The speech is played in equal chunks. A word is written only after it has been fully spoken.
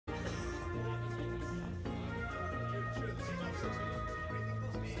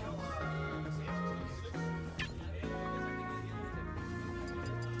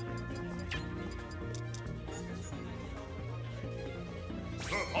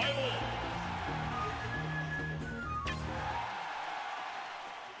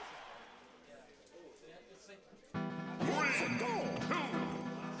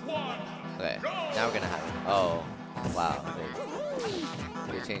we're gonna have it. Oh, wow.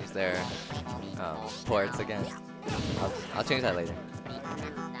 They changed their ports again. I'll change that later.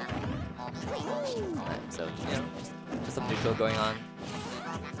 Alright, so, you know, just some neutral going on.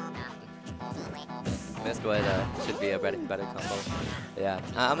 Missed what should be a better combo. Yeah,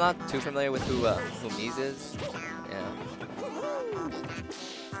 I'm not too familiar with who Meez is. Yeah.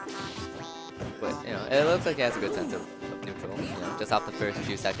 But, you know, it looks like he has a good sense of neutral, you know, just off the first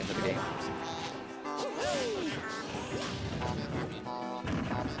few seconds of the game.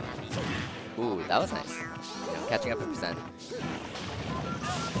 Ooh, that was nice. You know, catching up in percent.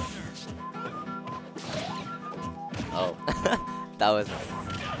 Oh, that was nice.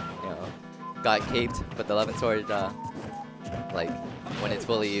 You know, got caped, but the 11 sword, like, when it's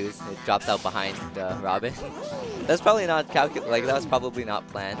fully used, it drops out behind Robin. That's probably not that was probably not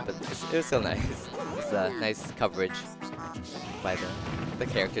planned, but it was still nice. It's nice coverage by the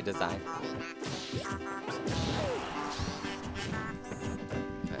character design.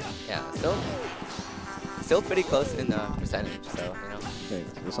 Yeah, still pretty close in percentage, so, you know. Okay,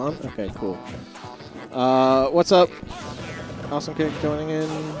 is this on? Okay, cool. What's up? Awesome Kick joining in.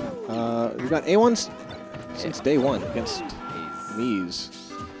 We got A1 since day one against Meez.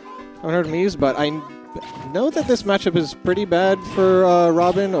 I haven't heard of Meez, but I know that this matchup is pretty bad for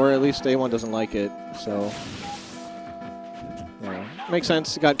Robin, or at least A1 doesn't like it, so. Yeah, makes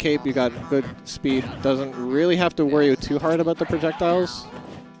sense. You got cape, you got good speed. Doesn't really have to worry too hard about the projectiles.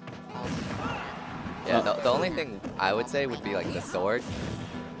 Yeah, the only thing I would say would be like the sword.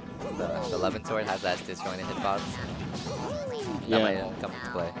 The 11 sword has that disjointed hitbox. That might come into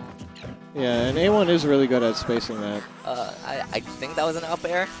play. Yeah, and A1 is really good at spacing that. I think that was an up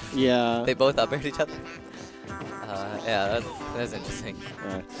air. Yeah. They both up aired each other. Yeah, that's interesting.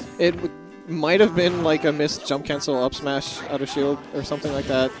 Yeah. It might have been like a missed jump cancel up smash out of shield or something like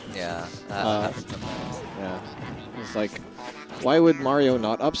that. Yeah. Yeah. It's like, why would Mario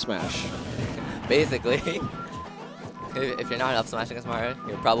not up smash? Basically. If you're not up smashing as Mario,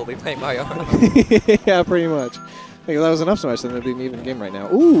 you're probably playing Mario. Yeah, pretty much. If that was an up smash, then it'd be an even game right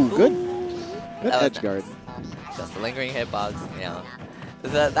now. Ooh, good edge guard. Just a lingering hitbox, you know.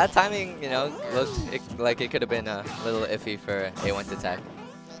 That timing, you know, looked like it could have been a little iffy for A1 to tech.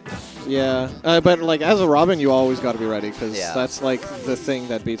 Yeah, but like as a Robin, you always got to be ready because that's like the thing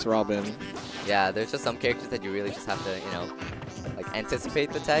that beats Robin. Yeah, there's just some characters that you really just have to, you know, like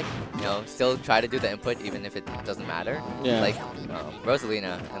anticipate the tech, you know, still try to do the input even if it doesn't matter. Yeah. Like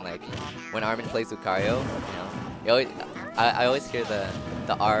Rosalina, and like when Armin plays Lucario, you know, I always hear the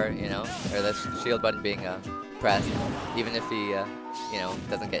R, you know, or the shield button being pressed, even if he, you know,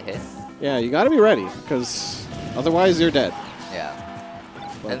 doesn't get hit. Yeah, you got to be ready because otherwise you're dead. Yeah.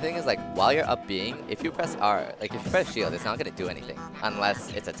 And the thing is, like, while you're up being, if you press R, like, if you press shield, it's not going to do anything unless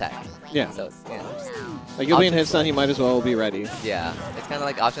it's attack. Yeah. So, it's, you know, just like, you'll be in hit stun, you might as well be ready. Yeah. It's kind of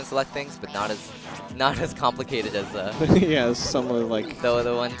like option select things, but not as complicated as yeah, some of, like...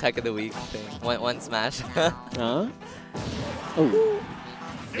 The one tech of the week thing. One smash. Huh? Oh.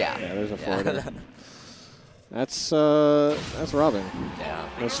 Yeah. Yeah, there's a forwarder. That's Robin. Yeah.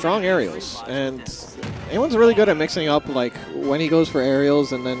 Those strong aerials. And A1's really good at mixing up, like, when he goes for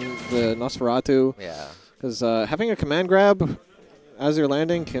aerials and then the Nosferatu. Yeah. Because having a command grab as you're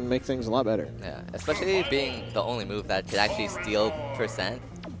landing can make things a lot better. Yeah. Especially being the only move that could actually steal percent.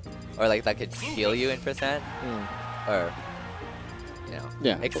 Or, like, that could heal you in percent. Or, you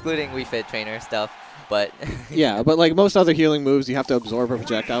know, excluding Wii Fit trainer stuff. But yeah, but like most other healing moves, you have to absorb a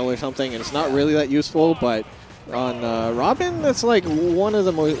projectile or something, and it's not really that useful. But on Robin, that's like one of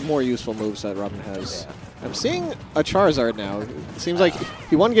the more useful moves that Robin has. Yeah. I'm seeing a Charizard now. It seems like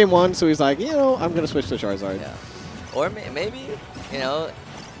he won game one, so he's like, you know, I'm going to switch to Charizard. Yeah. Or maybe, you know,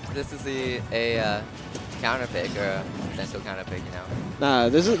 this is a counter pick or a potential counter pick, you know. Nah,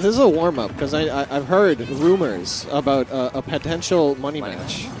 this is a warm-up, because I've heard rumors about a potential money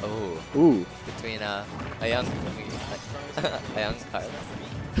match. Oh. Ooh. Between a young Carlos.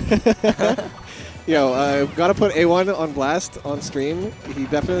 Yo, gotta put A1 on blast on stream. He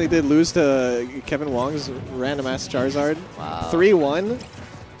definitely did lose to Kevin Wong's random-ass Charizard. Wow. 3-1.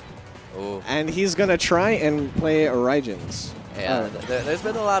 Ooh. And he's gonna try and play Raijins. Yeah, there's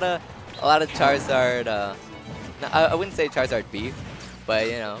been a lot of Charizard. No, I wouldn't say Charizard beef, but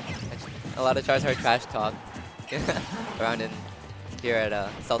you know, a lot of Charizard trash talk around in here at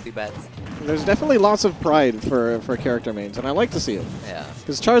Salty Bets. There's definitely lots of pride for character mains, and I like to see it. Yeah.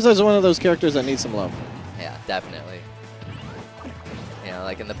 Because Charizard's one of those characters that needs some love. Yeah, definitely. You know,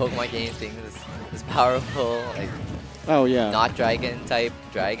 like in the Pokemon games, being this powerful, like, oh yeah, not dragon type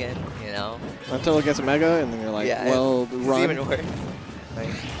dragon, you know. Until it gets a Mega, and then you're like, yeah, well, it's run. even worse. Like,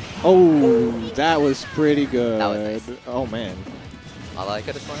 Oh, that was pretty good. That was nice. Oh, man. Although I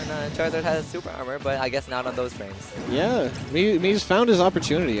could have sworn Charizard has super armor, but I guess not on those frames. Yeah, Meez found his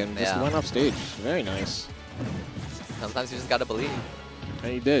opportunity and just Yeah. went off stage. Very nice. Sometimes you just gotta believe.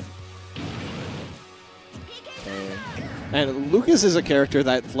 And he did. And Lucas is a character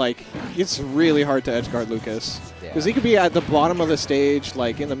that, like, it's really hard to edgeguard Lucas. Because he could be at the bottom of the stage,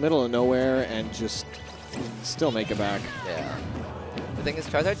 like, in the middle of nowhere, and just still make it back. Yeah. The thing is,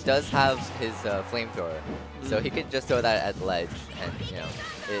 Charizard does have his flamethrower, so he could just throw that at the ledge, and, you know,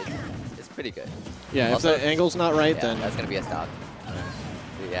 it's pretty good. Yeah, Also, if the angle's not right, yeah, then... that's going to be a stock.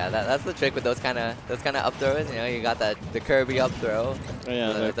 Yeah, that's the trick with those kind of up throws. You know, you got the Kirby up throw. Oh,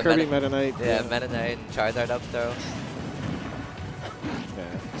 yeah, the Kirby Meta Knight. Yeah, Meta Knight and Charizard up throw. Yeah,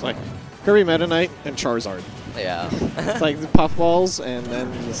 it's like Kirby Meta Knight and Charizard. Yeah. It's like the puffballs and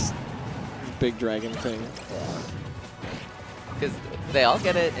then this big dragon thing. Because they all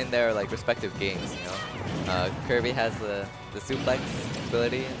get it in their like respective games. You know, Kirby has the suplex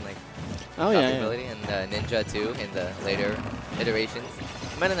ability and like ability, and Ninja too in the later iterations.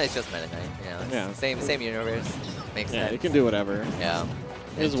 Meta Knight's just Meta Knight. You know, Yeah. same universe. Makes sense. Yeah, you can do whatever. Yeah.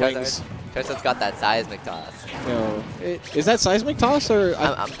 His And wings. Charizard's got that seismic toss. No, is that seismic toss or?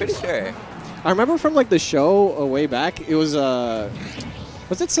 I'm pretty sure. I remember from like the show way back. It was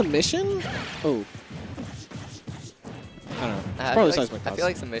was it submission? Oh, I don't know. It's probably seismic toss. I feel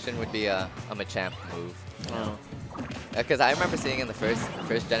like submission would be a Machamp move. Oh. Because I remember seeing in the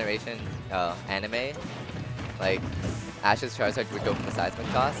first generation anime, like Ash's Charizard would go for the seismic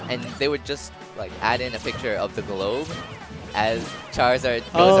toss, and they would just like add in a picture of the globe as Charizard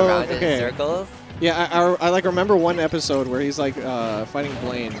goes around in circles. Yeah, I like remember one episode where he's like fighting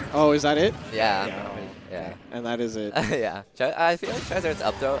Blaine. Oh, is that it? Yeah. Yeah. And that is it. Yeah. I feel like Charizard's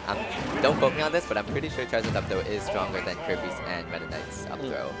up throw, don't quote me on this, but I'm pretty sure Charizard's up throw is stronger than Kirby's and Meta Knight's up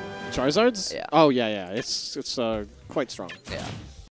throw. Charizard's? Yeah. Oh, yeah. It's quite strong. Yeah.